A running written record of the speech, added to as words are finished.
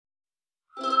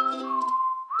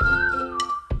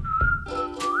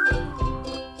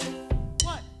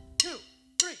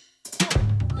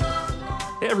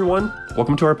everyone.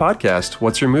 Welcome to our podcast,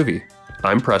 What's Your Movie?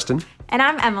 I'm Preston. And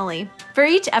I'm Emily. For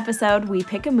each episode, we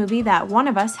pick a movie that one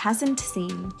of us hasn't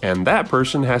seen. And that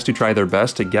person has to try their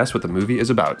best to guess what the movie is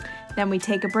about. Then we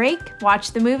take a break,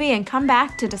 watch the movie, and come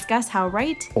back to discuss how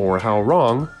right or how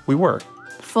wrong we were.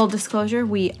 Full disclosure,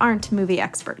 we aren't movie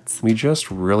experts. We just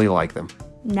really like them.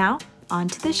 Now, on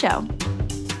to the show.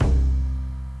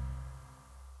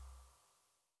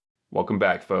 Welcome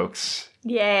back, folks.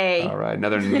 Yay. All right,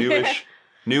 another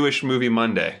newish movie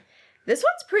Monday. This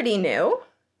one's pretty new.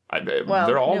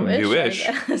 They're all newish.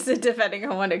 I guess, depending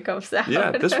on when it comes out.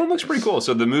 Yeah, this one looks pretty cool.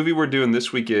 So the movie we're doing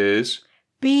this week is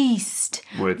Beast.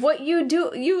 What you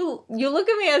do, you look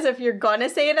at me as if you're gonna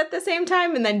say it at the same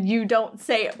time, and then you don't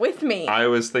say it with me. I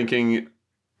was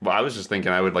just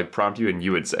thinking I would prompt you and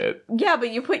you would say it. Yeah, but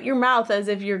you put your mouth as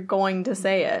if you're going to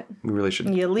say it. We really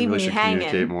should. You leave me hanging.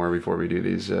 Communicate more before we do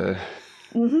these.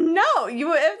 No,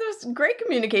 if there's great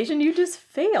communication, you just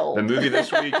failed. The movie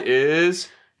this week is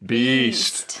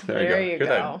Beast. There you go.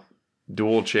 That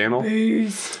dual channel.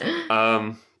 Beast.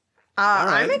 Right.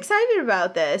 I'm excited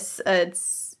about this.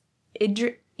 It's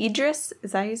Idris.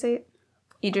 Is that how you say it?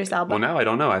 Idris Elba. Well, now I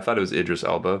don't know. I thought it was Idris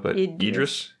Elba, but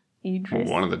Idris. Idris.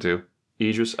 Well, one of the two.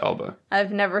 Idris Elba.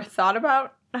 I've never thought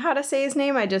about how to say his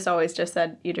name. I always just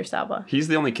said Idris Elba. He's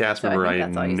the only cast member I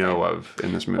know of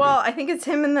in this movie. Well, I think it's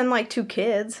him and then like two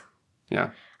kids.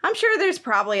 Yeah. I'm sure there's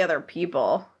probably other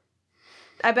people.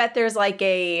 I bet there's like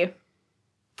a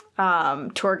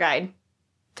tour guide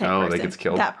type person that gets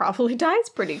killed. That probably dies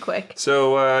pretty quick.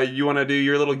 So you want to do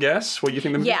your little guess? What you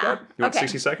think the movie's about? You want okay.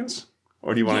 60 seconds?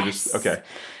 Or do you want to just... Okay.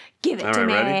 Give it All to right,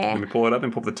 me. ready? Let me pull it up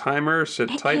and pull up the timer.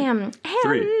 Sit tight.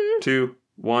 3, 2,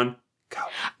 1... Go.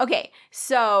 Okay,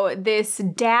 so this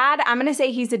dad, I'm going to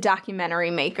say he's a documentary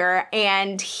maker,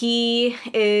 and he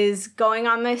is going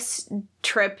on this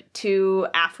trip to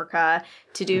Africa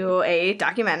to do a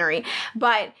documentary,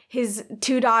 but his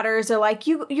two daughters are like,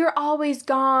 you're always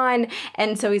gone,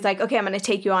 and so he's like, okay, I'm going to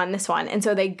take you on this one, and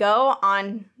so they go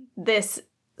on this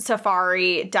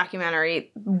safari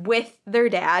documentary with their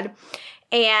dad,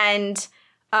 and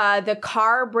the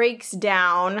car breaks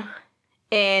down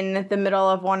in the middle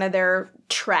of one of their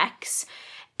treks,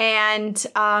 and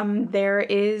there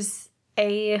is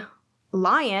a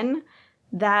lion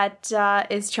that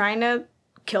is trying to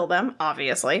kill them,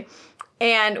 obviously.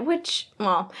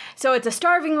 So it's a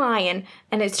starving lion,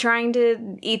 and it's trying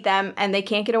to eat them, and they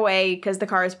can't get away because the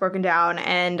car is broken down,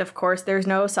 and of course there's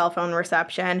no cell phone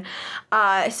reception.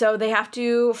 So they have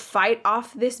to fight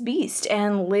off this beast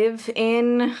and live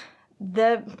in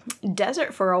the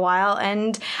desert for a while,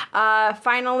 and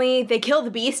finally they kill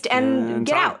the beast and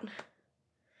get out.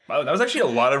 Wow, that was actually a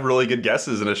lot of really good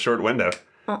guesses in a short window.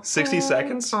 60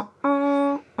 seconds? Tell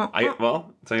you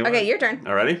okay, your turn.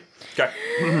 All ready?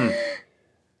 Okay.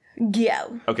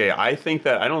 Go. Okay, I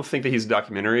don't think that he's a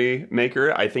documentary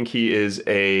maker. I think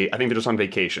they're just on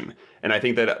vacation. And I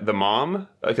think that the mom,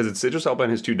 because it's Idris Elba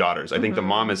and his two daughters, I think the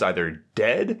mom is either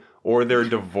dead or they're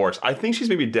divorced. I think she's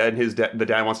maybe dead. The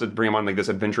dad wants to bring him on like this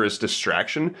adventurous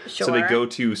distraction. Sure. So they go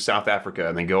to South Africa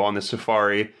and they go on this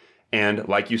safari. And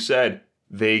like you said,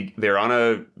 they're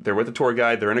with a tour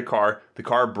guide. They're in a car. The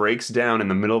car breaks down in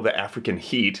the middle of the African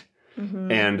heat.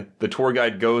 Mm-hmm. And the tour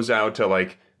guide goes out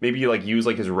to maybe use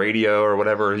his radio or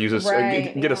whatever,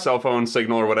 get a cell phone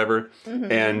signal or whatever,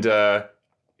 and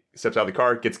steps out of the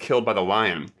car, gets killed by the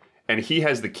lion, and he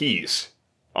has the keys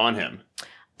on him.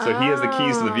 So he has the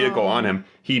keys to the vehicle on him.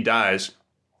 He dies.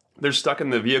 They're stuck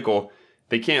in the vehicle.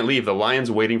 They can't leave. The lion's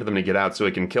waiting for them to get out so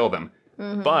it can kill them.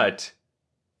 Mm-hmm. But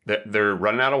they're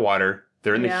running out of water.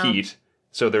 They're in the heat.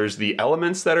 So there's the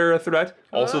elements that are a threat.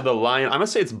 Also the lion. I'm going to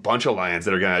say it's a bunch of lions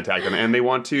that are going to attack them. And they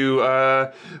want to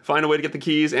find a way to get the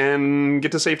keys and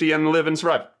get to safety and live and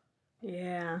survive.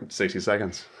 Yeah. 60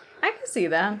 seconds. I can see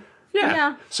that.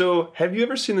 Yeah. So have you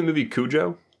ever seen the movie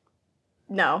Cujo?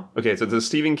 No. Okay, so it's a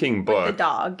Stephen King book. Like the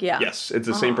dog, yeah. Yes, it's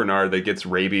a St. Bernard that gets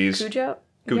rabies. Cujo?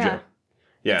 Yeah.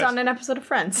 It's on an episode of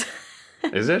Friends.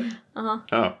 Is it? Uh-huh.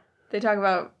 Oh. They talk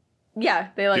about... Yeah,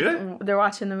 they're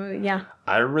watching the movie, yeah.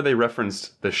 I remember they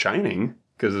referenced The Shining,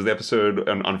 because there's the episode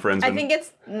on Friends. I think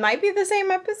might be the same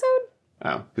episode.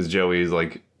 Oh, because Joey's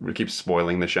keeps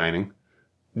spoiling The Shining.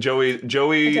 Joey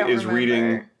is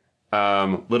reading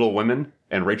Little Women,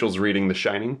 and Rachel's reading The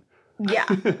Shining. Yeah.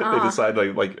 They decide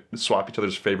swap each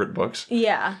other's favorite books.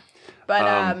 Yeah.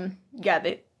 But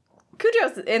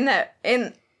Cujo's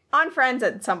on Friends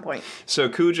at some point. So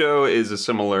Cujo is a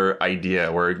similar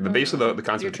idea where the base of the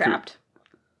concept... You're trapped.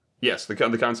 Yes, the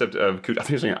concept of Cujo... I think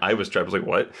you're saying I was trapped. I was like,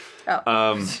 what?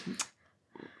 Oh.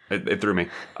 It threw me.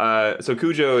 So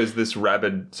Cujo is this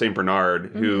rabid Saint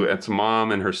Bernard who, it's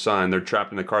mom and her son. They're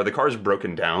trapped in the car. The car is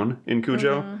broken down in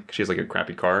Cujo because she has like a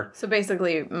crappy car. So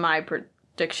basically, my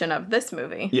prediction of this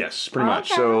movie. Yes, pretty much.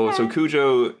 So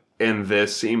Cujo and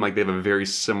this seem like they have a very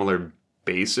similar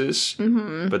basis,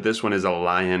 but this one is a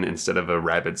lion instead of a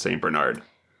rabid Saint Bernard.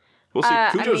 We'll see.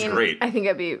 Cujo's great. I think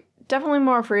I'd be definitely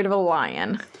more afraid of a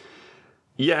lion.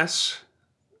 Yes.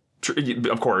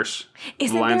 Of course.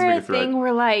 Isn't there a thing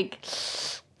where, like,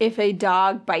 if a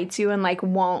dog bites you and, like,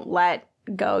 won't let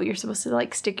go, you're supposed to,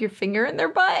 like, stick your finger in their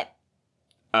butt?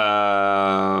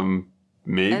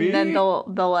 Maybe. And then they'll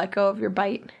let go of your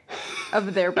bite.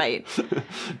 Of their bite.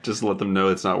 Just let them know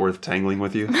it's not worth tangling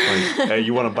with you. Like, hey,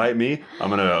 you want to bite me? I'm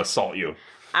going to assault you.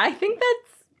 I think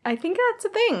that's a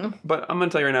thing. But I'm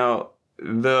going to tell you right now,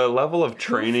 the level of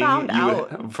training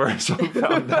first, who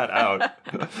found that out?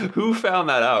 Who found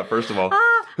that out? First of all,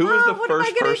 who was the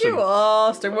first person?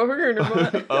 Oh, stick my finger in your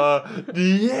butt.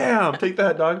 Yeah, take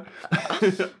that, dog.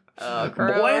 Oh,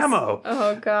 gross. Blammo.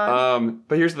 Oh god.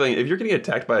 But here's the thing: if you're gonna get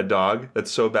attacked by a dog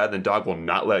that's so bad, the dog will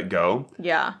not let go.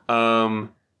 Yeah.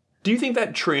 Do you think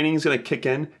that training is gonna kick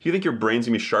in? Do you think your brain's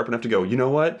gonna be sharp enough to go? You know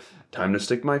what? Time to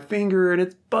stick my finger in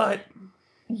its butt.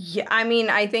 Yeah, I mean,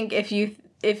 I think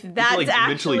if that's like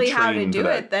actually how to do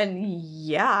it, then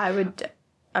yeah, I would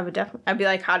definitely. I'd be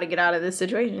like, how to get out of this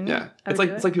situation. Yeah, it's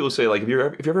like people say, like, if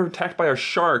you're ever attacked by a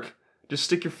shark, just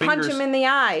stick your fingers. Punch him in the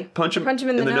eye. Punch him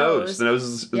in the nose. The nose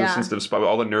is a sensitive spot.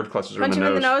 All the nerve clusters are in the nose. Punch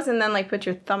him in the nose, and then like put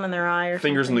your thumb in their eye or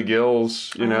fingers something. in the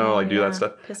gills. You know, like do that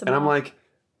stuff. And I'm like,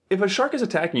 if a shark is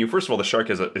attacking you, first of all, the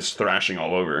shark is thrashing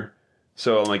all over.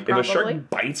 So like, if a shark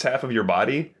bites half of your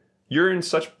body, you're in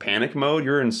such panic mode.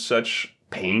 You're in such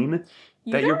pain.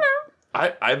 You don't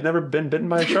know. I've never been bitten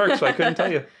by a shark, so I couldn't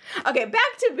tell you. Okay,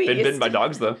 back to Beast. Been bitten by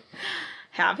dogs, though.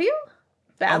 Have you?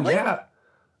 Badly? Oh,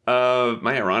 yeah.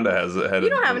 My Aunt Rhonda has had... You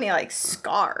don't have any, like,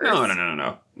 scars.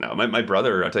 No. My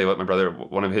brother, I'll tell you what, my brother,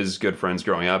 one of his good friends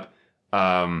growing up,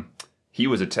 he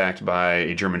was attacked by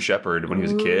a German Shepherd when he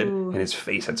was a kid, and his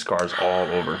face had scars all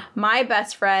over. My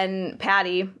best friend,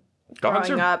 Patty...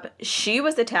 Growing up, she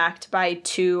was attacked by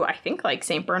 2, I think, like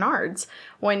Saint Bernards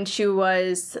when she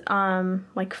was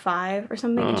like 5 or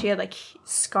something, and she had like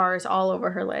scars all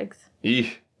over her legs.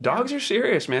 Eesh. Dogs are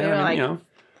serious, man. I mean, you know.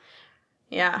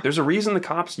 Yeah. There's a reason the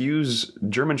cops use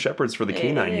German Shepherds for the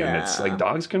canine units. Like,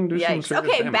 dogs can do some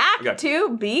serious damage. Back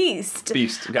to Beast.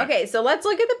 Beast. Okay, so let's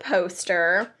look at the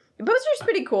poster. The poster's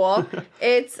pretty cool.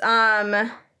 It's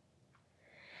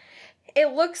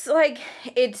it looks like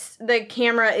the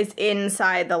camera is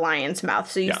inside the lion's mouth.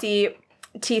 So you see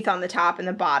teeth on the top and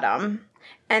the bottom.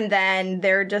 And then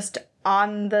they're just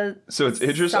on the So it's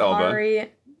Idris Elba.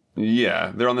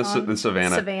 Yeah, they're on the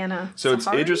savannah. Savannah. So Sahari? It's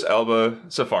Idris Elba.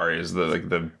 Safari is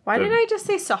the Why did I just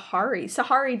say Sahari?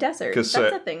 Sahari Desert. That's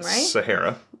a thing, right?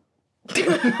 Sahara.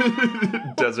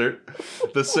 Desert.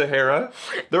 The Sahara.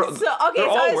 They're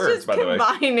all words, just by the way.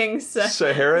 Combining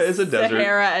Sahara is a desert.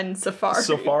 Sahara and Safari.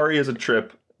 Safari is a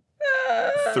trip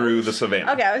through the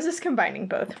savannah. Okay, I was just combining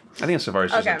both. I think a safari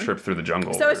is just a trip through the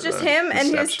jungle. So it's just him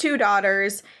and his 2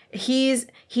 daughters. He's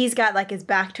got like his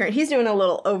back turned. He's doing a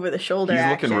little over the shoulder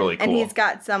action. Looking really cool. And he's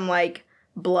got some like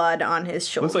blood on his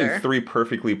shoulder. Looks like 3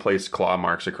 perfectly placed claw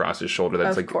marks across his shoulder.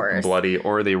 That's bloody,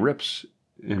 or are they rips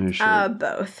in his shirt?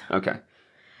 Both. Okay.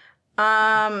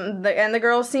 And the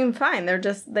girls seem fine.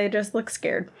 They just look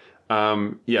scared.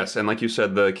 Yes, and like you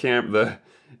said, the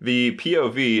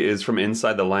POV is from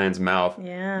inside the lion's mouth.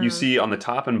 Yeah. You see on the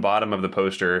top and bottom of the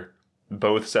poster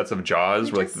both sets of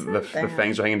jaws where like the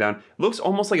fangs are hanging down. Looks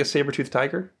almost like a saber-toothed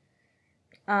tiger.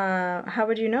 How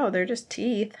would you know? They're just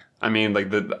teeth. I mean,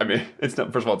 it's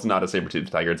not. First of all, it's not a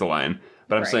saber-toothed tiger; it's a lion.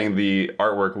 But I'm saying the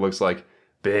artwork looks like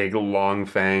big, long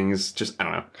fangs. Just I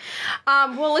don't know.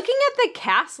 Well, looking at the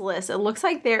cast list, it looks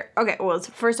like they're okay. Well,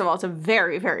 first of all, it's a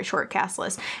very, very short cast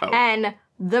list, and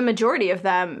the majority of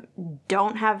them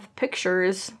don't have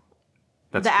pictures.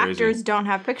 That's the crazy. actors don't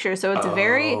have pictures, so it's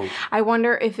very. I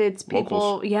wonder if it's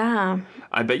people. Locals. Yeah.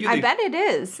 I bet it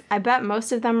is. I bet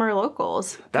most of them are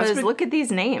locals. Because look at these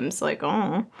names. Like,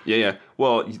 oh. Yeah.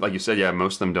 Well, like you said,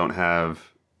 most of them don't have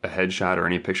a headshot or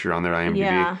any picture on their IMDb.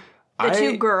 Yeah. The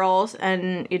 2 girls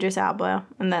and Idris Elba,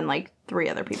 and then like 3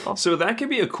 other people. So that could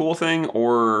be a cool thing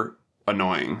or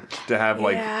annoying to have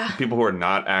like people who are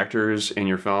not actors in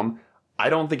your film. I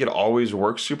don't think it always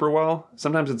works super well.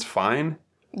 Sometimes it's fine.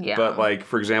 Yeah. But like,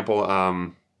 for example,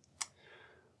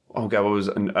 what was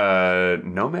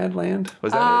Nomadland?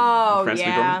 Was that it? Frances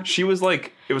McDormand? She was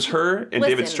like, it was her and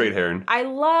David Strathairn. I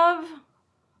love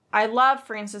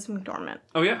Frances McDormand.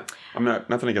 Oh yeah, I'm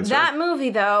nothing against that movie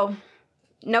though.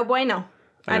 No bueno.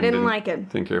 I didn't like it.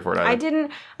 Didn't care for it either.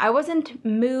 I wasn't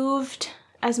moved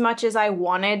as much as I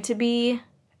wanted to be.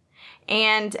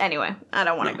 And anyway, I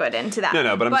don't want to go into that.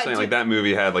 No, but I'm just saying, like, that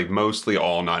movie had, like, mostly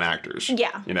all non-actors.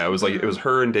 Yeah. You know, it was like, it was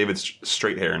her and David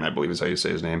Straighthair, I believe is how you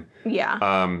say his name.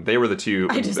 Yeah. They were the two.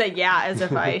 I just say yeah as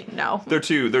if I know. They're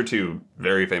two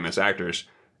very famous actors.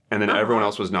 And then everyone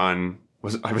else was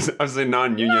I was saying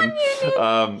non-union.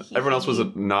 Everyone else was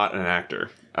not an actor.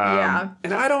 Yeah.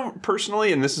 And I don't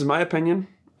personally, and this is my opinion,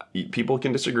 people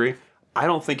can disagree, I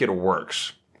don't think it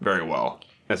works very well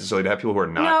necessarily to have people who are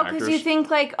not actors. No, because you think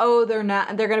like, oh, they're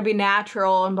going to be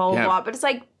natural and blah, blah, blah. But it's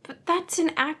like, but that's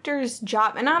an actor's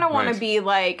job. And I don't want to be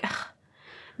like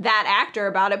that actor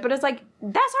about it, but it's like,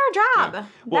 that's our job. Yeah.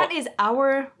 Well, that is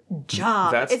our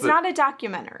job. It's not a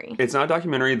documentary. It's not a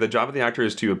documentary. The job of the actor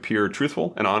is to appear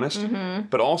truthful and honest,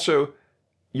 but also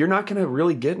you're not going to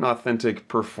really get an authentic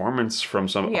performance from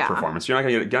performance. You're not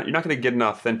going to get an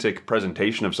authentic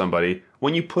presentation of somebody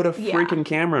when you put a freaking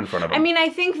camera in front of them. I mean, I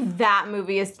think that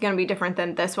movie is going to be different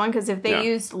than this one because if they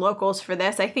used locals for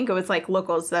this, I think it was like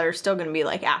locals that are still going to be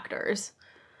like actors.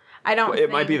 It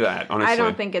might be that, honestly. I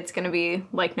don't think it's going to be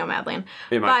like Nomadland.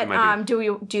 It might be. Do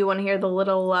you want to hear the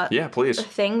little please.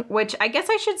 thing? Which I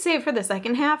guess I should save for the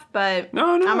second half, but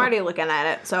no. I'm already looking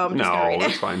at it, so I'm just going to read it. No,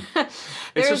 it's fine.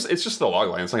 it's just the log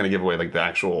line. It's not going to give away like the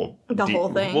actual...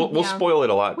 whole thing. We'll spoil it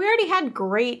a lot. We already had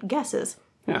great guesses.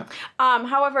 Yeah.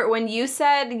 However, when you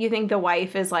said you think the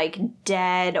wife is like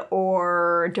dead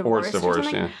or divorced, or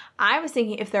something, I was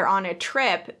thinking if they're on a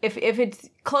trip, if it's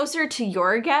closer to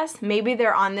your guess, maybe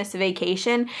they're on this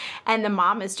vacation and the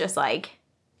mom is just like,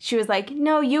 she was like,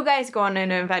 no, you guys go on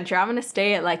an adventure. I'm going to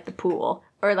stay at like the pool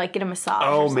or like get a massage.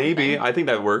 Oh, maybe. I think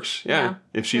that works. Yeah.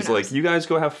 If she's like, you guys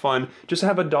go have fun. Just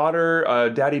have a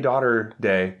daddy-daughter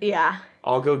day. Yeah.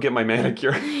 I'll go get my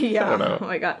manicure. Yeah. I don't know. Oh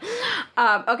my God.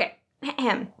 Okay.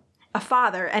 A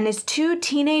father and his 2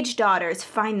 teenage daughters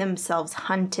find themselves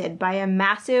hunted by a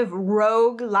massive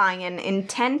rogue lion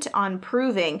intent on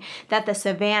proving that the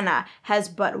savannah has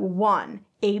but one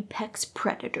apex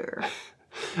predator.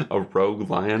 A rogue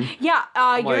lion? Yeah,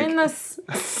 you're in the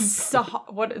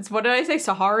what did I say?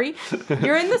 Sahari?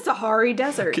 You're in the Sahari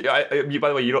Desert. By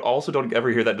the way, you also don't ever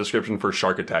hear that description for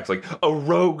shark attacks. Like, a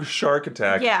rogue shark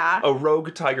attack. Yeah. A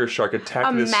rogue tiger shark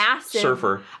attacked this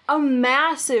surfer. A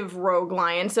massive rogue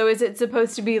lion. So is it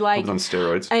supposed to be like... on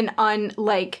steroids.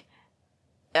 Like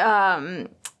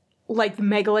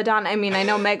Megalodon? I mean, I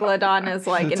know Megalodon is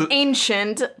like an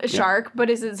ancient shark, but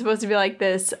is it supposed to be like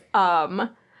this...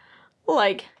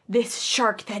 like this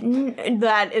shark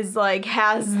that is like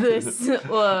has this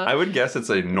I would guess it's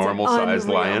a normal sized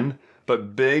lion,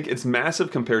 but big. It's massive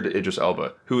compared to Idris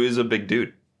Elba, who is a big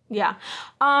dude. Yeah.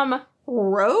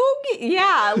 Rogue?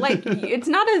 Yeah, like it's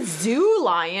not a zoo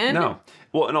lion. No.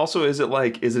 Well, and also is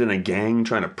it in a gang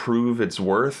trying to prove its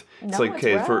worth? It's like,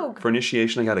 okay, for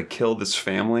initiation I gotta kill this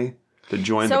family to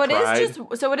join the pride.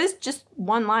 So it is just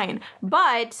one lion.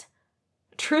 But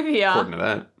trivia. According to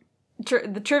that.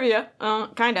 The trivia,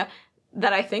 kinda,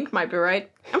 that I think might be right.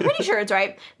 I'm pretty sure it's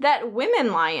right. That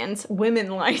women lions.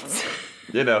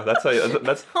 You know, that's how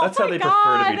how they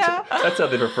prefer to be. That's how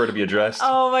they prefer to be addressed.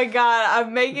 Oh my God!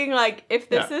 I'm making like if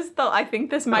this is I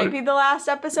think this might be the last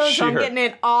episode, so I'm getting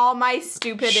in all my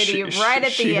stupidity right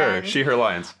at the end. Her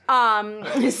lions.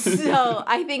 So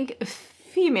I think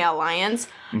female lions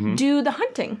do the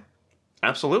hunting.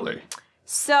 Absolutely.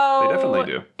 So they definitely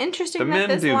do. Interesting that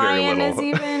this lion is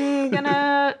even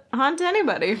gonna hunt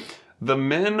anybody. The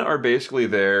men are basically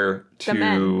there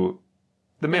to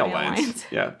the male lions.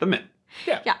 Yeah, the men.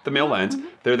 Yeah. The male lions.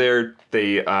 They're there.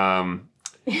 They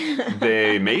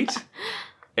they mate,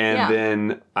 and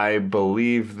then I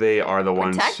believe they are the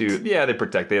ones who they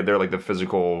protect. They're like the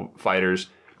physical fighters,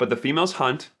 but the females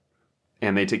hunt.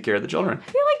 And they take care of the children.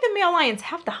 I feel like the male lions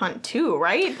have to hunt too,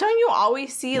 right? Don't you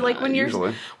always see like when you're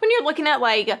looking at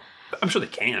like I'm sure they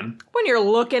can. When you're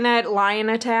looking at lion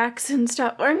attacks and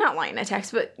stuff, or not lion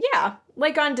attacks, but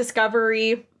like on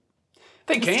Discovery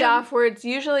stuff where it's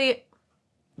usually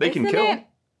they can kill.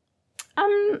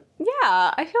 I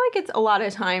feel like it's a lot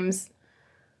of times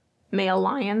male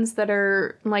lions that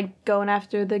are like going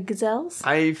after the gazelles.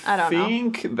 I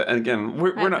think that, again,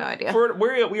 we're not. No idea.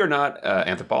 We are not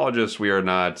anthropologists. We are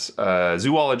not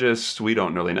zoologists. We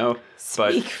don't really know.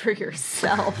 Speak for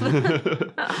yourself.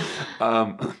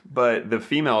 But the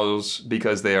females,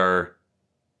 because they are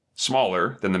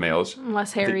smaller than the males,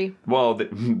 less hairy.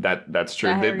 That's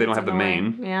true. They don't have the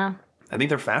mane. Yeah. I think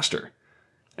they're faster,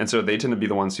 and so they tend to be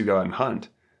the ones who go out and hunt.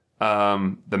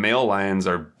 The male lions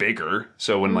are bigger,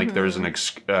 so when like there's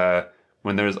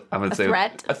when there's, I would say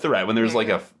threat? a threat. When there's like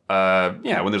when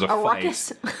there's a fight,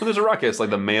 ruckus. when there's a ruckus, like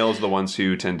the males are the ones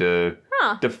who tend to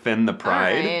defend the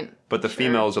pride, right. but the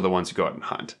females are the ones who go out and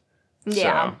hunt.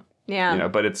 Yeah. So, Yeah.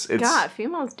 but it's God,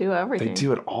 females do everything. they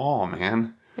do it all,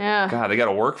 man. Yeah. God, they got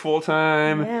to work full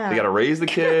time. Yeah. They got to raise the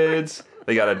kids.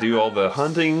 They got to do all the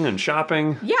hunting and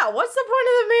shopping Yeah, what's the point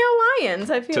of the male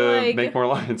lions? I feel to like make more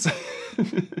lions.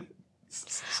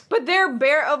 but they're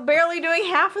barely doing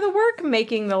half of the work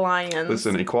making the lions.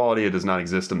 Listen, equality does not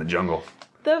exist in the jungle.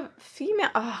 The female,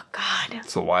 oh God.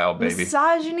 It's a wild baby.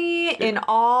 Misogyny in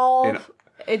all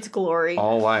its glory.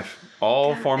 All life.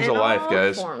 All forms In of life, all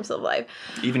guys. forms of life.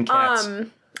 Even cats.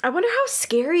 I wonder how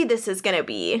scary this is gonna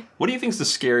be. What do you think is the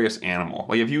scariest animal?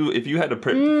 Like if you had to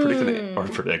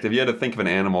predict, if you had to think of an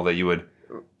animal that you would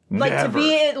Like never, to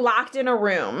be locked in a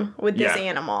room with this Yeah.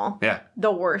 animal. Yeah.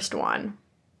 The worst one.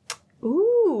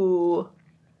 Ooh.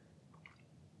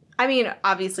 I mean,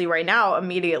 obviously right now,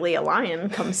 immediately a lion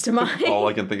comes to mind. All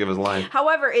I can think of is lion.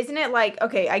 However, isn't it like,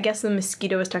 okay, I guess the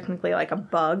mosquito is technically like a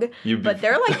bug, You'd be- but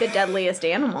they're like the deadliest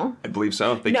animal. I believe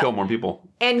so. They kill more people.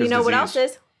 And you 'Cause know what disease.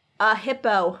 else is? A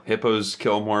hippo. Hippos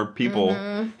kill more people.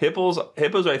 Mm-hmm.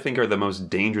 Hippos I think are the most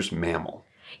dangerous mammal.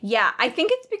 Yeah, I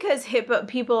think it's because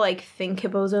people like think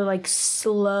hippos are like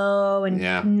slow and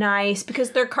Yeah. nice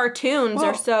because their cartoons Well,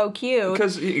 are so cute.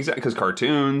 Because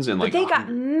cartoons and like But they got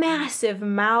massive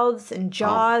mouths and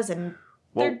jaws and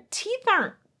Well- their teeth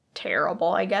aren't terrible,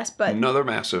 I guess, but no, they're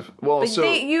massive. Well,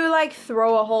 you like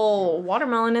throw a whole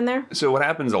watermelon in there. So what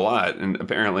happens a lot, and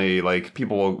apparently, like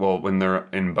people, when they're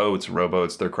in boats,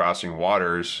 rowboats, they're crossing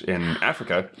waters in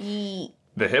Africa.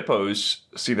 The hippos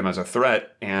see them as a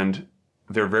threat, and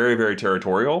they're very, very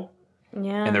territorial,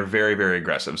 Yeah. and they're very, very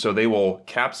aggressive. So they will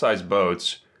capsize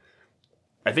boats.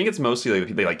 I think it's mostly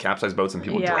like they like capsize boats and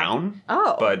people Yeah. drown.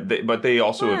 Oh. But they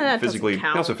also Well, that doesn't physically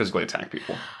count. attack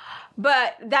people.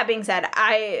 But that being said, if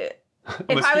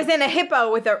I was in if I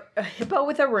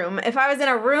was in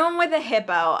a room with a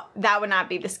hippo, that would not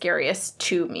be the scariest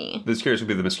to me. The scariest would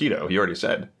be the mosquito. You already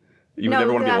said. You would No,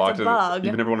 never want to be that's locked a in. bug.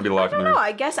 You would never want to be I locked in don't there. know.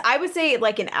 I guess I would say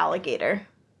like an alligator.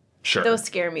 Sure. Those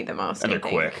scare me the most. And I they're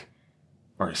think. quick.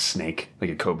 Or a snake, like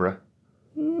a cobra.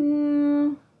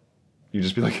 Mm, You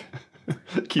just be like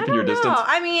keeping I your don't distance. know.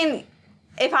 I mean,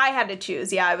 if I had to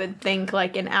choose, yeah, I would think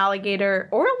like an alligator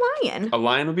or a lion. A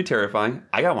lion would be terrifying.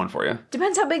 I got one for you.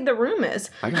 Depends how big the room is.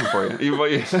 I got one for you.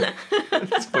 Wait,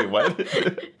 what?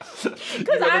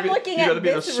 Because I'm looking You'd at rather be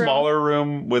in a this room. smaller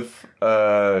room with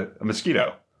a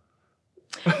mosquito.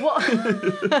 Well,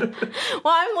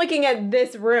 I'm looking at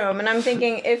this room and I'm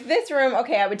thinking, if this room,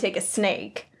 okay, I would take a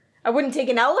snake. I wouldn't take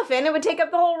an elephant. It would take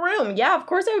up the whole room. Yeah, of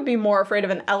course I would be more afraid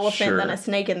of an elephant Sure. than a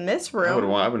snake in this I room.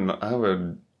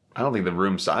 don't think the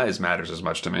room size matters as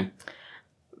much to me.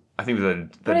 I think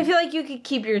But I feel like you could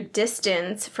keep your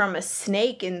distance from a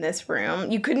snake in this room.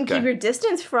 You couldn't keep Okay. your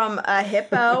distance from a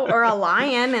hippo or a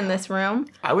lion in this room.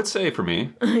 I would say for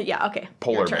me, Yeah, okay.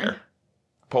 polar Your turn. bear.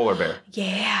 Polar bear.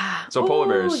 Yeah. So polar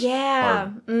bears yeah.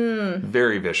 are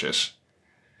very vicious.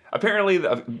 Apparently,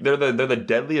 they're the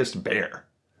deadliest bear.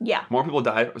 Yeah. More people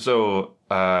die. So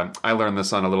I learned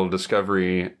this on a little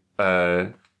Discovery.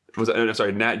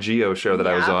 Nat Geo show that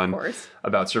I was Yeah, of on course.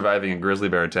 about surviving a grizzly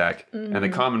bear attack, and the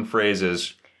common phrase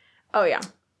is, Oh, yeah.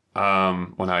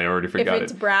 well, now I already forgot it.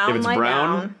 it's brown, if it's lie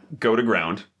brown, down. go to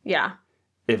ground. Yeah.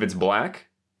 If it's black,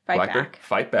 Fight black bear, back.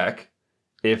 fight back.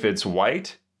 If it's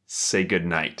white, say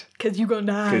goodnight, Because you gonna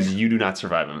die. because you do not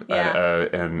survive Yeah.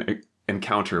 an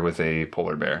encounter with a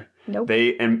polar bear. Nope.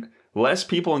 And less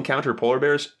people encounter polar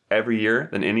bears every year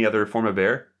than any other form of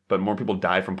bear, but more people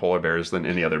die from polar bears than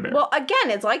any other bear. Well, again,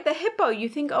 it's like the hippo. You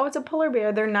think, oh, it's a polar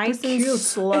bear. They're nice and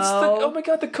slow. It's oh my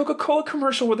god, the Coca-Cola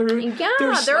commercial where they're yeah, they're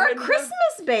they're a sliding Christmas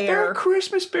down- bear. They're a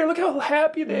Christmas bear. Look how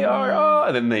happy they are. Oh,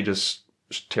 and then they just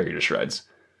tear you to shreds.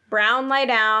 Brown, lie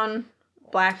down.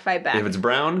 Black, fight back. If it's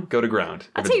brown, go to ground.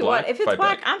 I'll If tell it's you black, what, if it's fight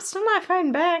black, back. I'm still not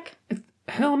fighting back.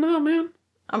 Hell no, man.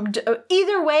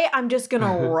 Either way, I'm just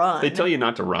gonna run. They tell you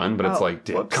not to run, but it's Oh, like,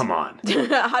 dude, whoops. come on.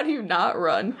 How do you not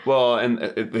run? Well, and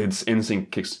it's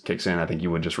instinct kicks in. I think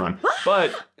you would just run,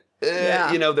 but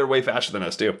Yeah. they're way faster than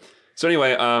us too. So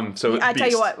anyway, so I tell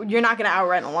you Beast. what, you're not gonna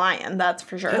outrun a lion. That's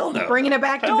for sure. Hell no. Bringing it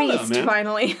back to Hell no, Beast man.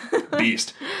 finally.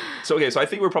 Beast. So okay, so I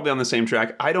think we're probably on the same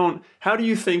track. How do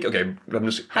you think? Okay, I'm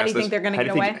just. How do you think they're gonna get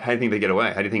away? How do you think they get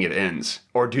away? How do you think it ends?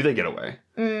 Or do they get away?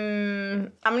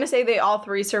 I'm gonna say they all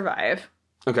three survive.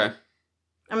 Okay. I'm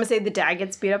gonna say the dad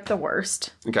gets beat up the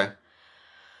worst. Okay.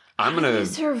 I'm gonna. They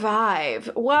survive.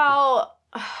 Well,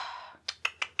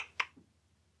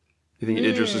 You think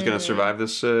Idris is gonna survive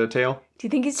this tale? do you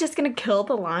think he's just gonna kill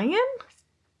the lion?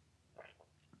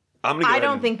 I'm gonna. Go I ahead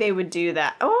don't and- think they would do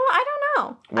that. Oh, I don't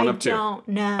know. One I of two. don't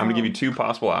know. I'm going to give you two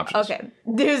possible options. Okay.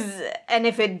 And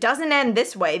if it doesn't end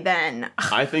this way, then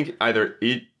I think either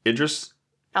Idris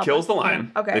Elba. kills the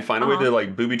lion. Yeah. Okay. They find a way to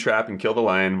like booby trap and kill the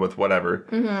lion with whatever.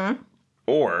 Mm-hmm.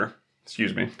 Or,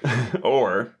 excuse me,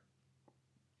 or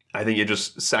I think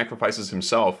Idris sacrifices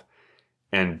himself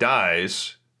and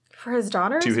dies For his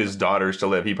daughters? to his daughters to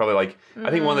live. He probably like, I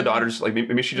think one of the daughters, like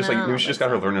maybe she just maybe she just got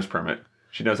her learner's permit.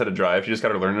 She knows how to drive. She just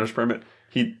got her learner's permit.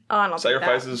 He I don't think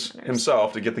sacrifices that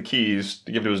himself to get the keys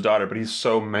to give to his daughter, but he's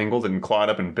so mangled and clawed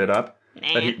up and bit up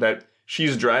that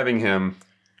she's driving him.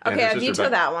 and Okay, her I sister veto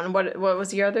back. that one. What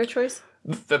was your other choice?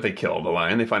 That they killed the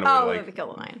lion. They find a way to like. They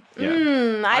kill the lion.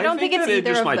 Yeah. I don't think it's that either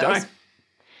Idris of might those. die.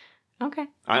 Okay.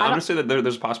 I'm going to say that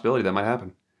there's a possibility that might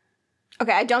happen.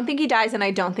 Okay, I don't think he dies, and I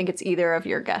don't think it's either of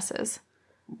your guesses.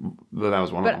 But that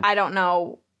was one But of them. I don't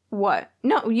know what.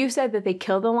 No, you said that they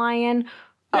kill the lion.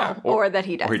 Yeah, or that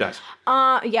he dies. Or he dies.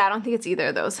 Yeah, I don't think it's either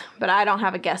of those. But I don't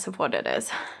have a guess of what it is.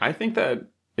 I think that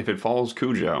if it follows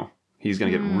Cujo, he's going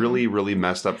to get really, really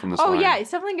messed up from this Oh, lion. yeah, he's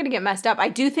definitely going to get messed up. I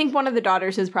do think one of the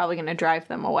daughters is probably going to drive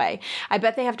them away. I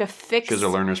bet they have to fix... She has a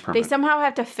learner's permit. They somehow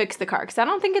have to fix the car, because I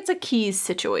don't think it's a keys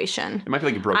situation. It might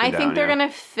be like broken down. I think they're going to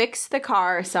fix the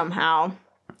car somehow.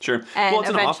 Sure. And it's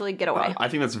eventually get away. I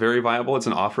think that's very viable. It's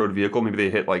an off-road vehicle. Maybe they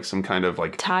hit like some kind of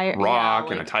like Tire- rock yeah,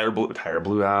 and like- a tire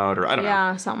blew out, or I don't know.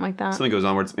 Yeah, something like that. Something goes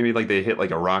on where it's maybe like they hit like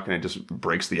a rock and it just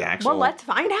breaks the axle. Well, let's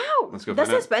find out. Let's go The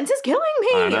find out. suspense is killing me.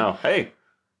 I know. Hey,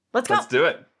 Let's go. let's do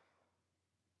it.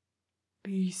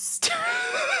 Beast.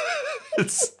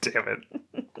 Damn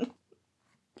it.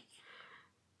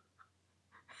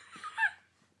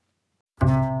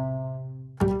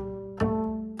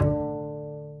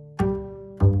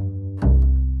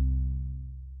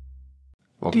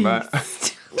 Welcome back.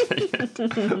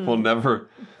 We'll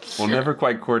never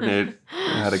quite coordinate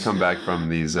how to come back from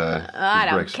these. I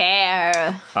don't breaks.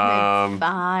 care. Um, It's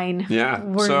fine. yeah,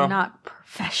 We're so- not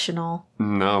professional.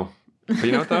 No, but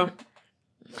you know what though?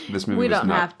 This movie We was don't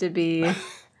not. have to be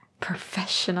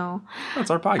professional.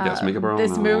 That's our podcast. Make up our own This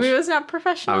rules. movie was not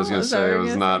professional. I was going to Is that say what it you're was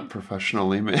gonna not say?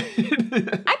 professionally made. I think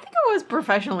it was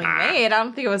professionally made. I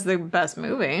don't think it was the best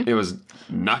movie. It was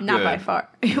not Not good. by far.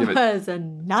 give It it- was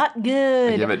not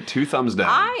good. I give it 2 thumbs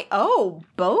down.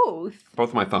 Both.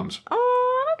 Both my thumbs.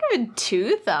 Oh, I'll give it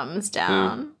 2 thumbs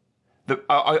down.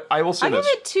 I will say I'll give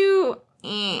this. it 2.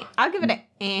 I'll give it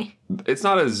a. It's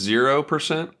not a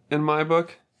 0% in my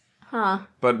book, Huh.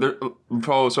 but there.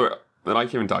 Oh, sorry, I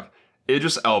can't even talk.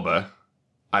 Idris Elba.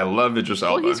 I love Idris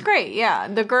Elba. Well, he's great. Yeah.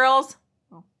 The girls,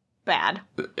 bad.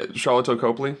 Charlotte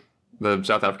Copley, the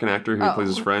South African actor who plays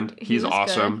his friend. He He's was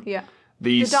awesome. good. Yeah.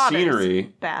 The daughters, scenery.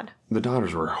 bad. The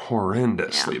daughters were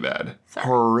horrendously bad. Sorry.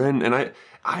 Horrendous. And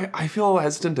I feel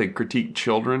hesitant to critique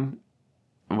children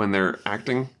when they're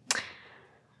acting.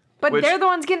 But Which- they're the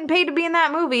ones getting paid to be in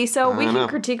that movie, so we I can know.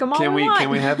 critique them all Can we want. Can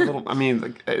we have a little? I mean,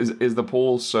 like, is the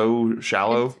pool so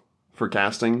shallow for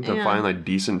casting to find a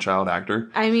decent child actor?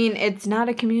 I mean, it's not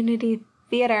a community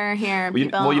theater here,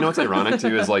 people. Well, you know what's ironic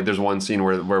too is like there's one scene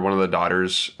where one of the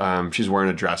daughters, she's wearing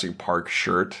a Jurassic Park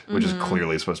shirt, which is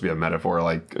clearly supposed to be a metaphor,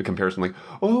 like a comparison, like,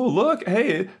 oh look,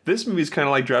 hey, this movie's kind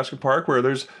of like Jurassic Park, where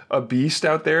there's a beast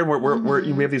out there, where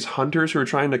we have these hunters who are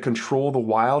trying to control the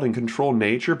wild and control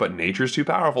nature, but nature's too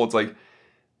powerful. It's like,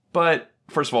 but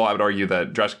first of all, I would argue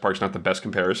that Jurassic Park's not the best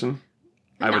comparison.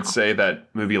 I would say that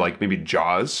movie like maybe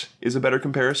Jaws is a better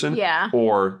comparison. Yeah.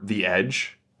 Or The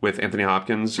Edge with Anthony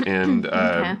Hopkins and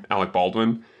Alec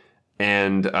Baldwin,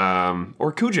 and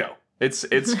or Cujo. It's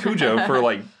Cujo for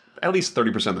like at least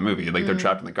 30% of the movie. Like they're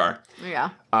trapped in the car. Yeah.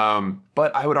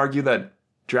 But I would argue that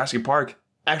Jurassic Park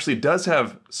actually does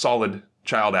have solid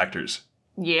child actors.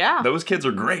 Yeah. Those kids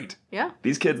are great. Yeah.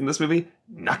 These kids in this movie,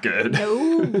 not good.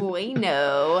 Oh, boy,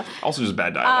 no. Also just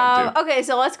bad dialogue too. Okay,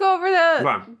 so let's go over Come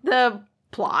on. the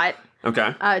plot.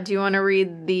 Okay. Do you want to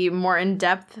read the more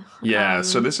in-depth? Yeah.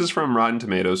 So this is from Rotten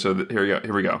Tomatoes. So here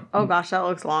we go. Oh, gosh, that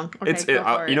looks long. Okay,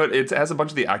 You know, it has a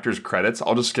bunch of the actors' credits.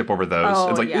 I'll just skip over those. Oh,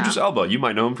 it's like yeah. Idris Elba. You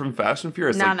might know him from Fast and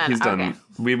Furious. No, He's done. okay.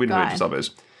 We know who Idris Elba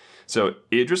is. So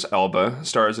Idris Elba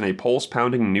stars in a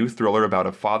pulse-pounding new thriller about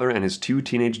a father and his 2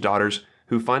 teenage daughters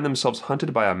who find themselves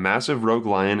hunted by a massive rogue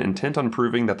lion intent on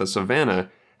proving that the savannah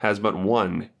has but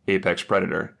one apex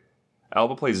predator.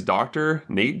 Elba plays Dr.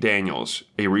 Nate Daniels,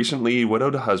 a recently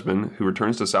widowed husband who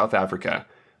returns to South Africa,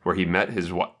 where he met his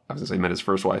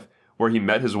first wife, where he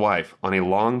met his wife on a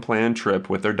long-planned trip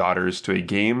with their daughters to a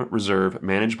game reserve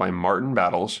managed by Martin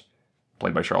Battles,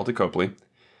 played by Charlotte Copley,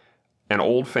 an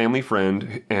old family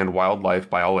friend and wildlife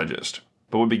biologist.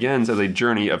 But what begins as a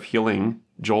journey of healing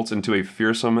jolts into a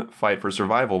fearsome fight for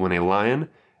survival when a lion,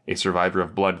 a survivor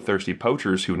of bloodthirsty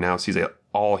poachers who now sees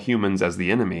all humans as the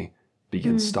enemy,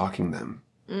 begins stalking them.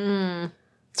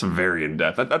 It's very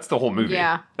in-depth. That's the whole movie.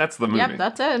 Yeah. That's the movie. Yep,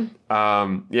 that's it.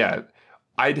 Yeah.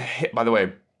 By the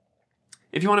way,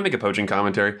 if you want to make a poaching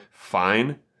commentary,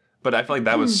 fine. But I feel like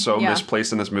that was so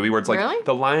misplaced in this movie where it's like Really?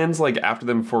 the lion's like after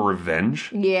them for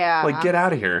revenge. Yeah. Like, get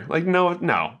out of here. Like,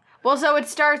 no. Well, so it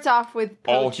starts off with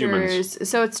poachers. All humans.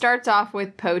 So it starts off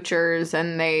with poachers,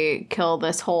 and they kill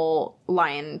this whole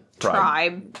lion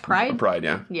tribe. Pride,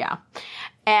 yeah. Yeah.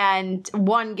 And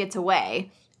one gets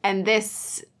away, and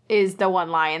this is the one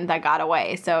lion that got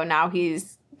away. So now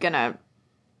he's gonna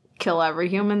kill every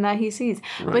human that he sees.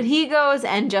 Right. But he goes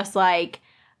and just like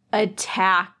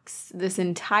attacks this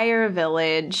entire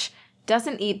village,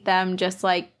 doesn't eat them, just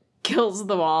like kills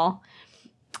them all.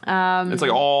 It's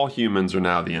like all humans are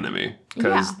now the enemy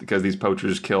because these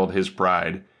poachers killed his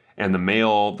pride, and the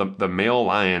male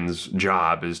lion's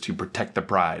job is to protect the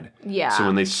pride. Yeah. So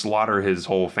when they slaughter his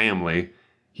whole family,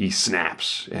 he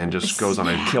snaps and just goes on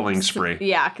a killing spree.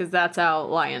 Yeah, because that's how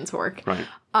lions work. Right.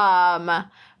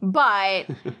 But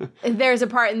there's a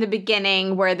part in the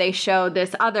beginning where they show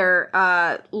this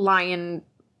other lion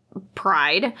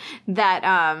pride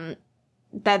that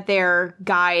that their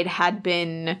guide had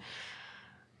been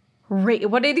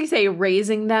what did he say?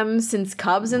 Raising them since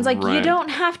cubs, and it's like you Right. don't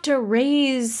have to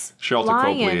raise Shelton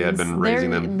lions. Copley had been raising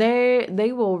them.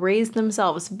 They will raise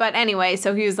themselves. But anyway,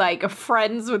 so he was like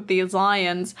friends with these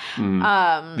lions.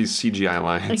 These CGI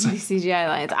lions. These CGI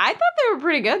lions. I thought they were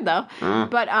pretty good though.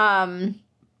 But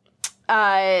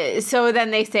so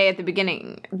then they say at the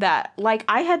beginning that, like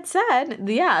I had said,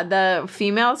 the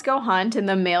females go hunt and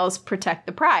the males protect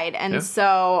the pride. And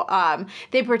so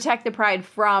they protect the pride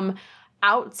from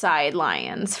outside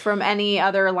lions, from any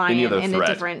other lion in threat.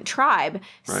 a different tribe.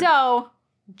 Right. So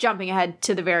jumping ahead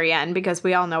to the very end, because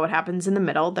we all know what happens in the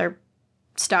middle. They're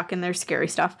stuck in their scary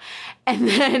stuff. And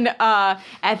then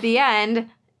at the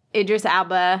end, Idris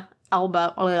Elba,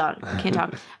 can't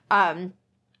talk.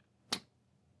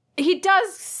 He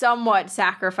does somewhat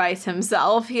sacrifice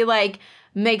himself. He like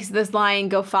makes this lion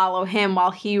go follow him while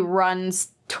he runs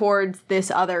towards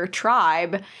this other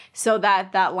tribe, so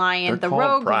that lion, They're the called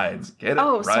rogue prides. Get it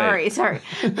Oh, right. sorry.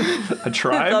 A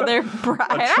tribe? Other A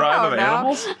tribe of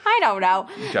animals? I don't know.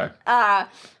 Okay.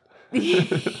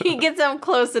 He gets them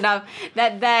close enough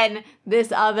that then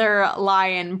this other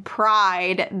lion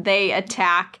pride, they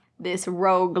attack this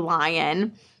rogue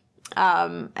lion,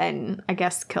 and I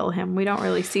guess kill him. We don't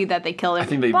really see that they kill him. I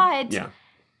think they. But yeah.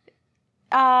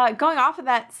 Going off of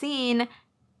that scene,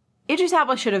 Idris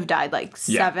Elba should have died like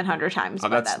 700 times by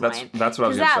that lion. That's what I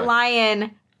was going to say. Because that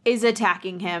lion is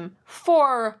attacking him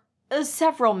for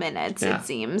several minutes, it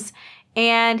seems.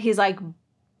 And he's like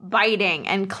biting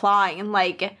and clawing. And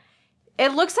like,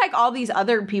 it looks like all these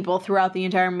other people throughout the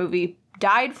entire movie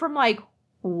died from like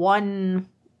one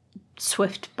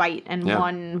swift bite and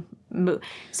one move.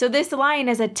 So this lion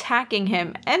is attacking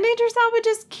him. And Idris Elba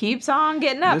just keeps on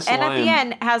getting up. And at the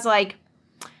end has like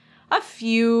a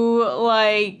few,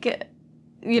 like,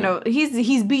 you know,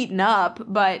 he's beaten up,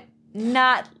 but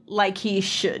not like he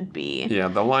should be. Yeah,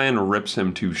 the lion rips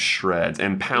him to shreds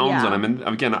and pounds on him. And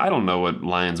again, I don't know what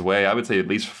lions weigh. I would say at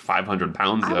least 500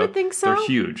 pounds, though. I would think so. They're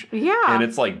huge. Yeah. And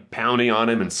it's like pounding on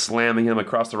him and slamming him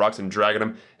across the rocks and dragging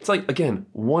him. It's like, again,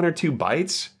 1 or 2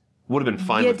 bites would have been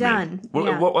fine with done. me.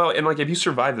 Yeah. Well, and like if you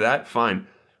survive that, fine.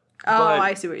 Oh,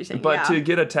 I see what you're saying. But to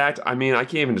get attacked, I mean, I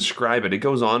can't even describe it. It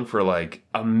goes on for like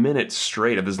a minute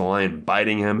straight of this lion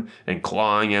biting him and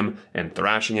clawing him and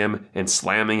thrashing him and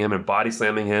slamming him and body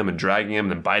slamming him and dragging him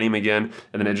and then biting him again.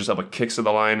 And then Idris Elba kicks at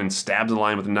the lion and stabs the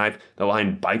lion with a knife. The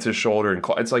lion bites his shoulder and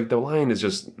it's like the lion is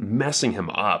just messing him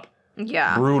up.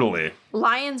 Yeah. Brutally.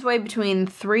 Lions weigh between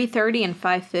 330 and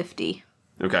 550.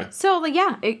 Okay. So, like,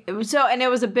 yeah. And it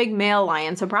was a big male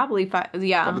lion, so probably,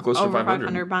 Probably close to over 500.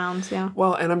 500 pounds, yeah.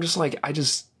 Well, and I'm just like,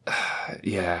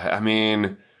 yeah, I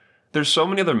mean, there's so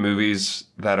many other movies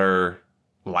that are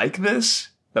like this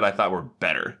that I thought were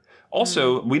better.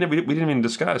 Also, we didn't even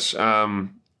discuss, have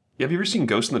you ever seen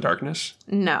Ghost in the Darkness?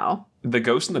 No. The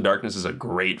Ghost in the Darkness is a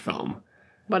great film.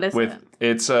 What is it?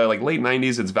 It's like late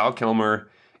 90s, it's Val Kilmer.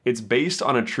 It's based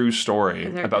on a true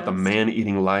story about the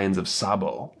man-eating lions of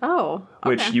Sabo. Oh, okay.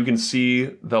 Which you can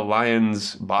see the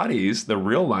lions' bodies, the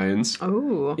real lions,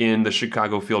 in the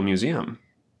Chicago Field Museum.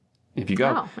 If you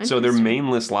go. Oh, so they're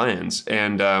maneless lions.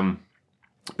 And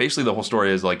basically the whole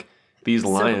story is like these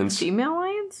lions. Female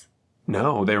lions?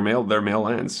 No, they're male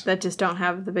lions. That just don't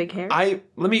have the big hair?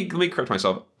 Let me correct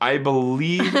myself. I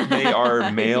believe they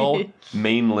are male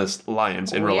maneless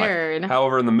lions in real life.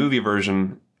 However, in the movie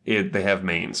version, they have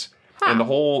manes. And the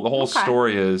whole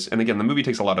story is, and again, the movie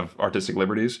takes a lot of artistic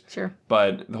liberties. Sure.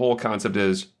 But the whole concept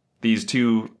is these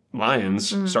two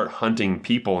lions start hunting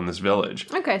people in this village.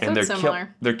 Okay, so and it's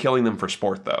similar. They're killing them for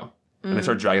sport, though. And they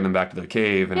start dragging them back to their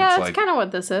cave. And Yeah, it's that's like, kind of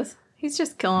what this is. He's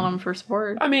just killing them for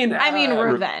sport. I mean,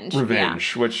 revenge.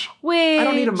 Revenge, which I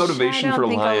don't need a motivation for a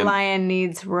lion. I don't think a lion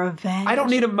needs revenge. I don't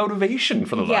need a motivation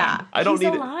for the lion. I don't he's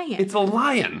need a lion. It's a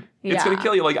lion. It's Yeah. gonna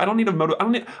kill you. Like I don't need a motive. I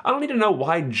don't need to know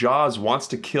why Jaws wants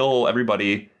to kill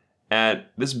everybody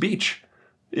at this beach.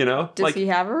 You know, Does he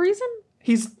have a reason?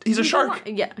 He's a shark.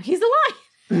 Yeah, he's a lion.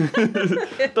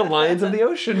 The lions of the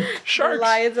ocean. Sharks. The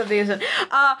lions of the ocean.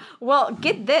 Well,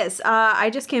 get this. I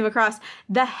just came across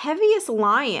the heaviest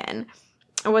lion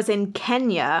was in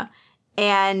Kenya,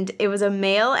 and it was a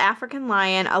male African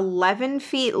lion, 11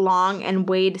 feet long, and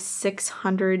weighed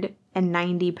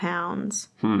 690 pounds.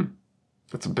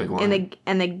 That's a big lion.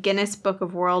 And the Guinness Book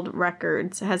of World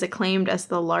Records has it claimed as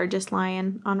the largest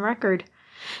lion on record.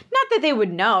 Not that they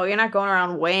would know. You're not going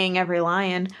around weighing every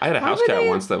lion. I had a house cat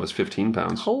once that was 15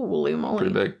 pounds. Holy moly.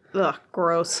 Pretty big. Ugh,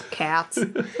 gross. Cats.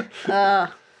 Wait. Gross.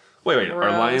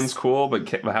 Are lions cool, but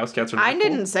house cats are not I cool?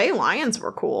 didn't say lions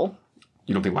were cool.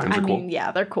 You don't think lions are I cool? mean,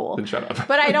 yeah, they're cool. Then shut up.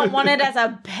 But I don't want it as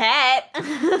a pet.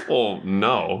 Oh,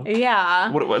 no.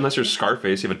 Yeah. Unless you're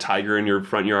Scarface, you have a tiger in your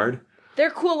front yard? They're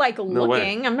cool, like, way.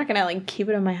 looking. I'm not going to, like, keep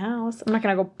it in my house. I'm not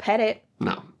going to go pet it.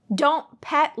 No. Don't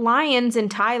pet lions in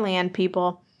Thailand,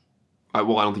 people. I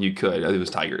don't think you could. I think it was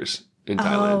tigers in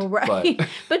Thailand. Oh, right. But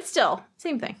But still,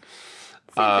 same thing.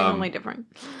 Same thing, only different.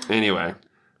 anyway,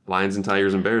 lions and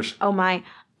tigers and bears. Oh, my.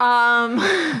 Yeah,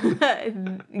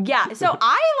 so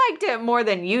I liked it more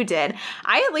than you did.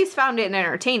 I at least found it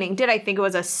entertaining. Did I think it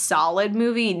was a solid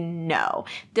movie? No.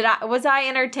 Was I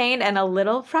entertained and a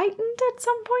little frightened at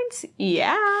some points?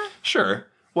 Yeah. Sure.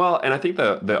 Well, and I think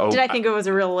the Did I think it was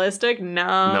realistic?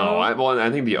 No. No, I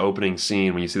think the opening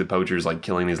scene when you see the poachers like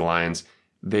killing these lions,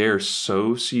 they're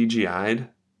so CGI'd.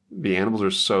 The animals are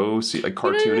so like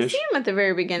cartoonish. You don't even see them at the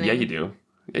very beginning. Yeah, you do.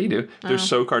 Yeah, you do. They're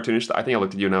so cartoonish that I think I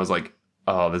looked at you and I was like,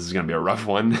 oh, this is gonna be a rough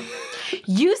one.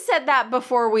 You said that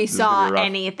before we saw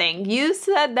anything. You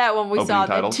said that when we saw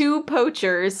the two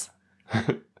poachers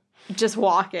just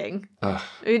walking.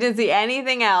 We didn't see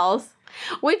anything else,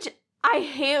 which I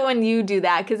hate when you do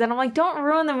that because then I'm like, don't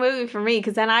ruin the movie for me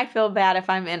because then I feel bad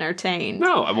if I'm entertained.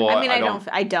 No, well, I mean, I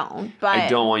don't. But I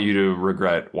don't want you to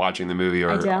regret watching the movie, or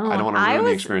I don't want to ruin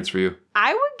the experience for you.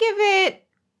 I would give it.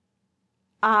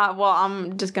 Well,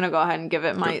 I'm just gonna go ahead and give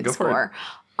it my score.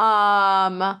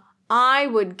 I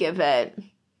would give it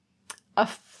a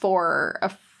 4.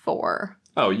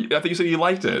 Oh, I think you said you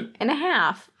liked it. And a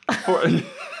half.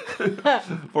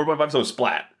 4.5, so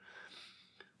splat.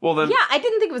 Well then, yeah, I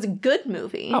didn't think it was a good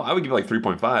movie. Oh, I would give it like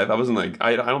 3.5. I wasn't like,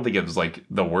 I don't think it was like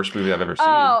the worst movie I've ever seen.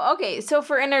 Oh, okay. So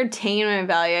for entertainment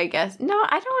value, I guess. No,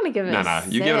 I don't want to give it a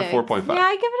 6. You give it a 4.5. Yeah,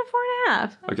 I give it a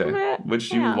 4.5. Okay.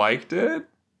 Which you liked it,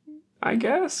 I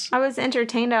guess. I was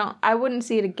entertained. I wouldn't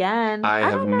see it again. I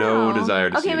have no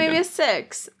desire to see it Okay, maybe again. a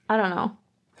 6. I don't know.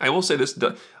 I will say this.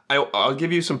 I'll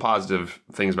give you some positive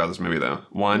things about this movie, though.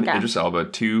 1, Idris Elba.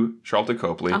 2, Charlton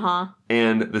Copley.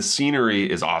 And the scenery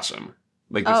is awesome.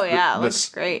 Like this, it looks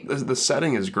great. The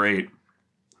setting is great,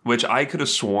 which I could have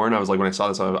sworn. I was like, when I saw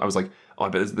this, I was like, oh, I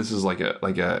bet this is like a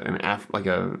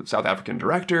South African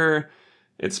director.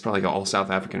 It's probably like an all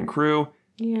South African crew.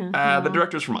 Yeah. The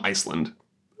director's from Iceland.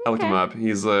 I looked him up.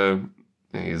 He's Icelandic.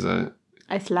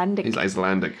 He's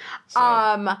Icelandic. So.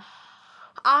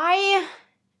 I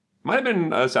might have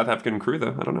been a South African crew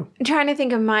though. I don't know. I'm trying to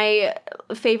think of my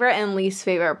favorite and least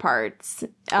favorite parts. Oh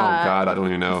God, I don't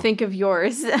even know. Think of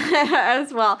yours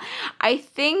as well. I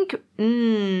think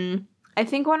one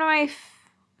of my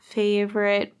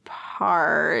favorite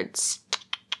parts.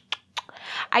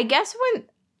 I guess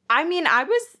I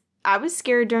was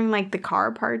scared during like the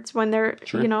car parts when they're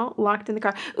locked in the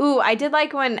car. Ooh, I did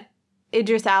like when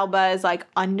Idris Elba is like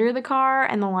under the car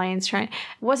and the lion's trying.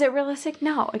 Was it realistic?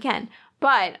 No, again.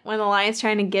 But when the lion's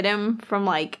trying to get him from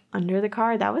like under the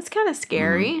car, that was kind of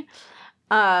scary.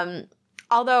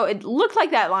 Although it looked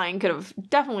like that lion could have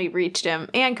definitely reached him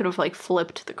and could have like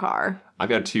flipped the car. I've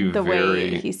got two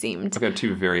way he seemed. I've got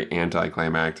two very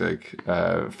anticlimactic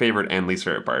favorite and least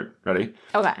favorite part. Ready?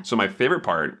 Okay. So my favorite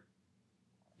part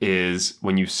is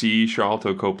when you see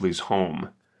Charlton Copley's home.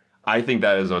 I think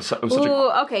that is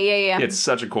okay, yeah. It's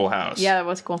such a cool house. Yeah, that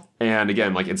was cool. And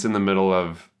again, like it's in the middle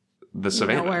of the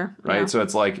savannah, nowhere, right? Yeah. So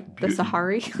it's like the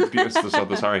Sahara.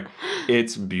 the Sahara.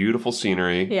 It's beautiful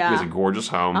scenery. Yeah. He has a gorgeous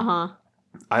home.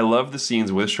 I love the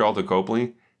scenes with Charlton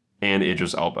Copley and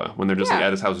Idris Elba when they're just like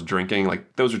at his house drinking.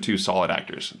 Like those are two solid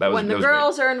actors. When the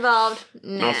girls are involved,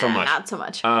 not so much. Not so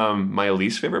much. My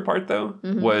least favorite part though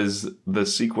was the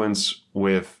sequence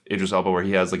with Idris Elba where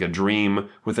he has like a dream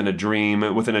within a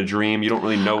dream within a dream. You don't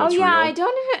really know what's real. I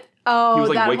don't even. Oh, he was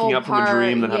like that waking whole up from a part,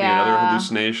 dream, then having another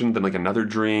hallucination, then like another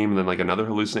dream, then like another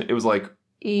hallucination. It was like.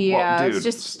 Yeah, well, dude,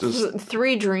 it's just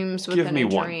 3 dreams within a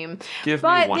dream. Give me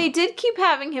one. But they did keep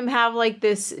having him have like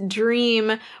this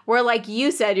dream where, like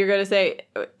you said, you're gonna say,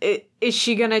 "Is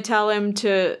she gonna tell him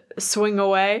to swing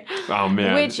away?" Oh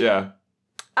man, yeah.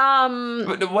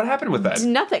 But what happened with that?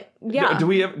 Nothing. Yeah. Do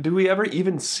we ever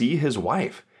even see his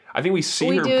wife? I think we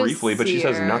see her briefly, but she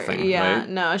says nothing. Yeah, right?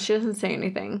 No, she doesn't say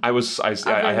anything. I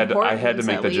had to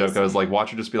make the joke. I was like,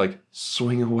 watch her just be like,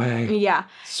 swing away. Yeah.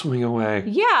 Swing away.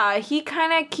 Yeah, he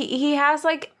has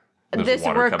like There's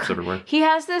water cups everywhere. He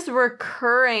has this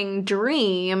recurring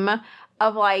dream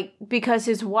of like, because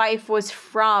his wife was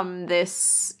from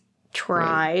this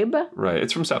tribe. Right.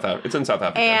 It's from South Africa. It's in South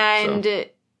Africa. And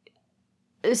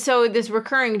so this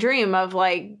recurring dream of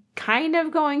like kind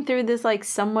of going through this like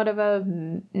somewhat of a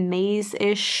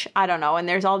maze-ish, I don't know, and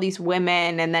there's all these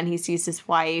women and then he sees his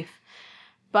wife,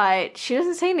 but she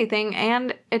doesn't say anything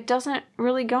and it doesn't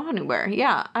really go anywhere.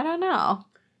 Yeah, I don't know.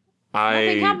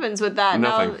 Nothing happens with that.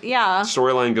 Nothing. No, yeah.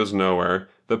 Storyline goes nowhere.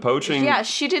 The poaching. Yeah,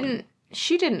 she didn't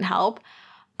help.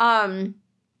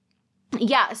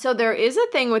 Yeah, so there is a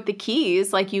thing with the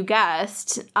keys, like you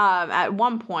guessed, at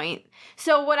one point.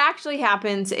 So what actually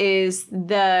happens is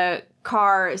the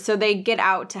car, so they get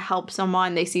out to help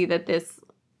someone. They see that this,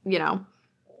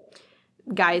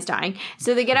 guy is dying.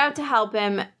 So they get out to help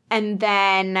him, and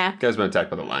then... Guy's been attacked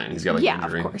by the lion. He's got like an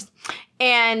injury. Yeah, of course.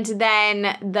 And then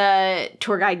the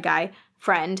tour guide guy,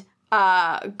 friend,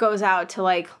 goes out to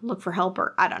like look for help,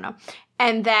 or I don't know.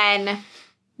 And then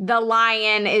the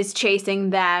lion is chasing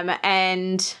them,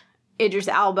 and Idris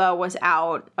Elba was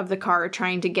out of the car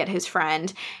trying to get his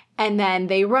friend. And then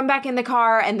they run back in the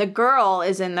car, and the girl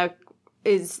is in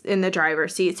the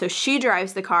driver's seat. So she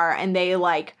drives the car, and they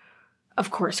like,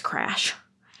 of course, crash.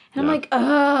 And I'm like,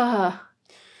 ugh.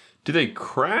 Do they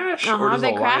crash? Or does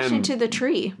they the crash lion, into the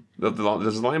tree. Does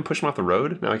the lion push him off the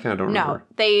road? No, I kind of don't remember.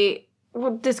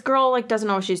 No, this girl like doesn't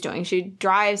know what she's doing. She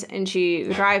drives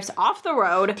off the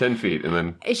road. 10 feet, and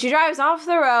then... She drives off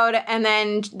the road, and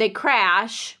then they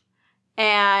crash,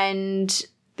 and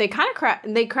they kind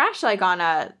of they crash like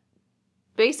on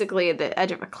basically at the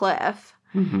edge of a cliff.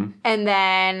 Mm-hmm. And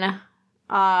then,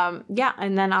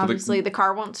 and then obviously the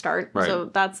car won't start. Right. So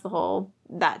that's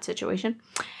that situation.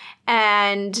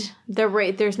 And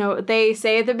they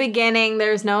say at the beginning,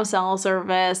 there's no cell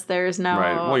service, there's no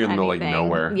right. Well, you're in the middle of like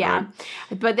nowhere. Yeah.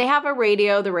 Right? But they have a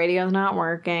radio, the radio's not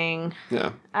working.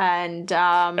 Yeah. And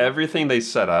everything they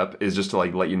set up is just to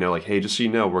like let you know, like, hey, just so you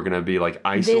know, we're gonna be like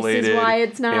isolated. This is why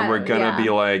it's not, and we're gonna be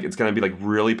like, it's gonna be like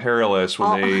really perilous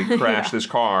when they crash this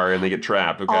car and they get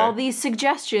trapped. Okay. All these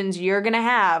suggestions you're gonna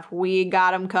have, we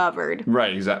got them covered.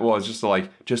 Right, exactly. Well, it's just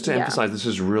to emphasize this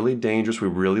is really dangerous. We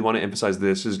really want to emphasize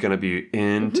this is gonna be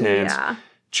intense. Yeah.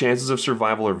 Chances of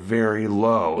survival are very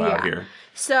low out here.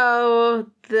 So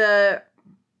the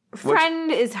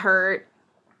friend is hurt.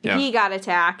 Yeah. He got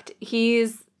attacked.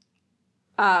 He's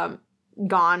gone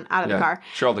out of the car.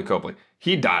 Charlton Copley.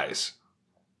 He dies.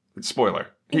 Spoiler.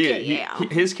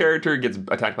 His character gets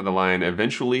attacked by the lion,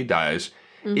 eventually dies.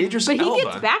 Mm-hmm. Idris Elba. But he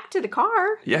gets back to the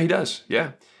car. Yeah, he does.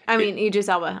 Yeah. I mean, Idris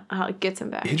Elba gets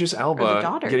him back. Idris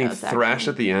Elba getting thrashed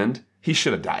at the end, he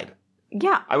should have died.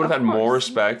 Yeah. I would have had more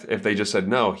respect if they just said,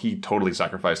 no, he totally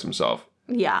sacrificed himself.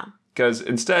 Yeah. Because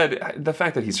instead, the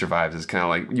fact that he survives is kind of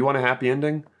like, you want a happy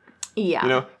ending?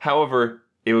 Yeah. However,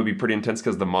 it would be pretty intense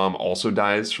because the mom also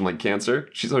dies from like cancer.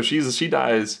 She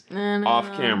dies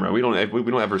off camera. We don't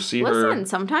ever see her. Listen,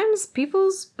 sometimes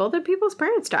both of people's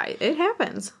parents die. It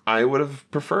happens. I would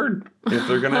have preferred if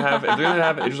they're gonna have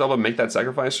Idris Elba make that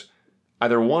sacrifice.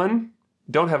 Either one,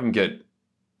 don't have him get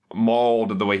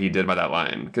mauled the way he did by that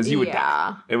lion because he would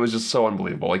die. It was just so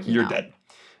unbelievable. Like you're dead.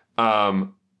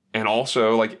 And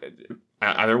also like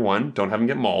either one, don't have him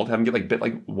get mauled. Have him get like bit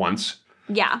like once.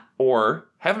 Yeah. Or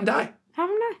have him die.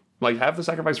 Like, have the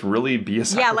sacrifice really be a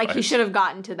sacrifice. Yeah, like he should have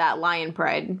gotten to that lion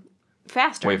pride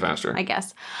faster. Way faster. I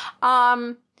guess.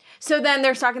 So then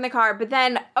they're stuck in the car. But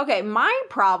then, okay, my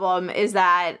problem is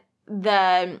that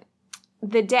the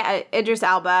dad, Idris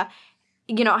Elba,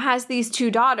 has these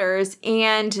 2 daughters.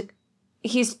 And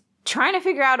he's trying to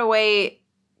figure out a way,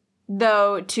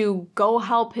 though, to go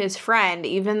help his friend,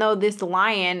 even though this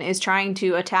lion is trying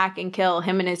to attack and kill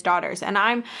him and his daughters. And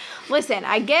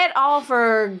I get all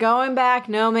for going back,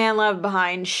 no man left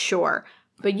behind, sure.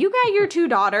 But you got your 2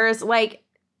 daughters, like,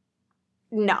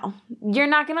 no, you're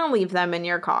not going to leave them in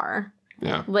your car.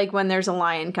 Yeah. Like when there's a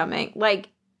lion coming. Like,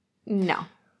 no.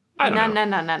 I don't know.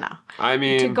 No. I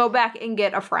mean, to go back and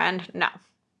get a friend, no.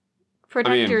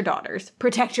 Protect your daughters.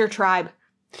 Protect your tribe.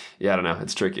 Yeah, I don't know.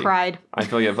 It's tricky. Pride. I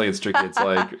feel like it's tricky. It's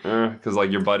like, because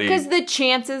like your buddy. Because the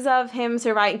chances of him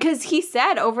surviving, because he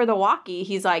said over the walkie,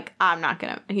 he's like, I'm not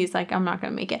gonna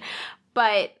make it.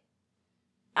 But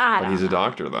he's a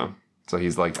doctor though, so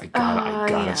he's like, I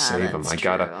gotta save him. I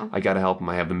gotta help him.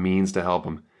 I have the means to help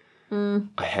him.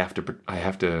 I have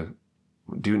to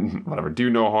do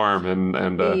no harm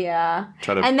and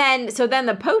try to. And then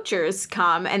the poachers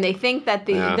come and they think that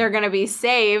they're gonna be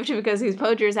saved because these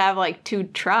poachers have like 2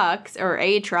 trucks or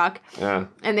a truck. Yeah.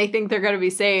 And they think they're gonna be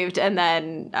saved, and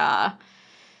then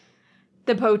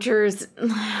the poachers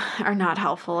are not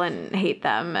helpful and hate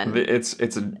them, and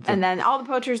and then all the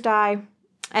poachers die.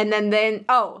 And then that's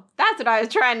what I was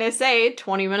trying to say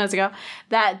 20 minutes ago,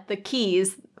 that the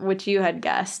keys, which you had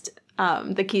guessed,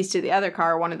 the keys to the other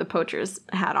car, one of the poachers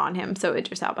had on him. So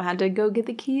Idris Elba had to go get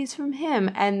the keys from him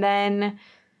and then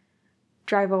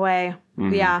drive away.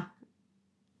 Yeah.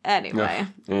 Anyway.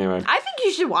 I think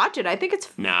you should watch it. I think it's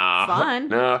fun.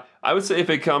 No. I would say if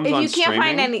it comes on streaming. If you can't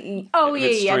find any... Oh,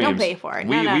 yeah. Don't pay for it.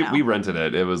 No. We rented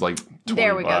it. It was like $20.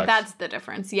 There we go. That's the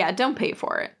difference. Yeah, don't pay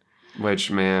for it.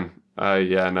 Which, man...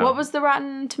 no. What was the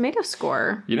Rotten Tomato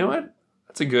score? You know what?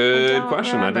 That's a good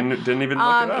question. Remember. I didn't even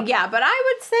look it up. Yeah, but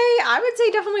I would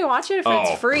say definitely watch it if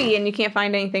it's free and you can't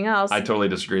find anything else. I totally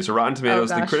disagree. So Rotten Tomatoes,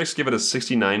 the critics give it a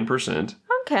 69%.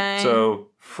 Okay. So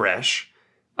fresh.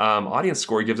 Audience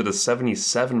score gives it a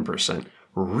 77%.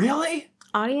 Really?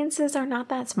 Audiences are not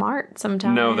that smart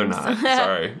sometimes. No, they're not.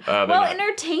 Sorry.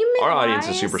 Entertainment. Our audience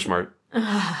is super smart.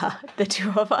 The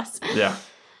 2 of us. Yeah.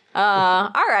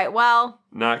 All right, well.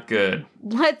 Not good.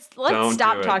 Let's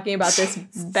stop talking about this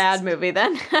bad movie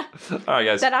then. All right,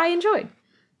 guys. That I enjoyed.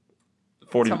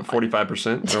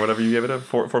 45% or whatever you give it a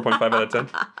 4.5 out of 10.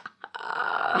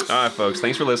 All right, folks.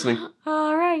 Thanks for listening.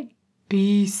 All right.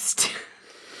 Beast.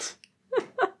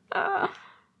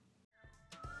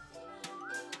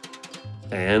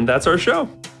 And that's our show.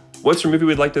 What's Your Movie?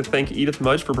 We'd like to thank Edith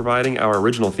Mudge for providing our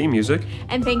original theme music.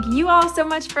 And thank you all so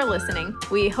much for listening.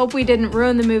 We hope we didn't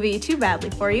ruin the movie too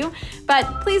badly for you,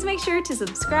 but please make sure to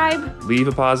subscribe, leave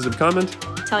a positive comment,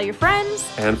 tell your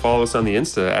friends, and follow us on the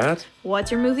Insta at What's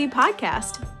Your Movie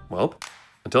Podcast. Well,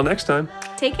 until next time.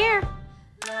 Take care.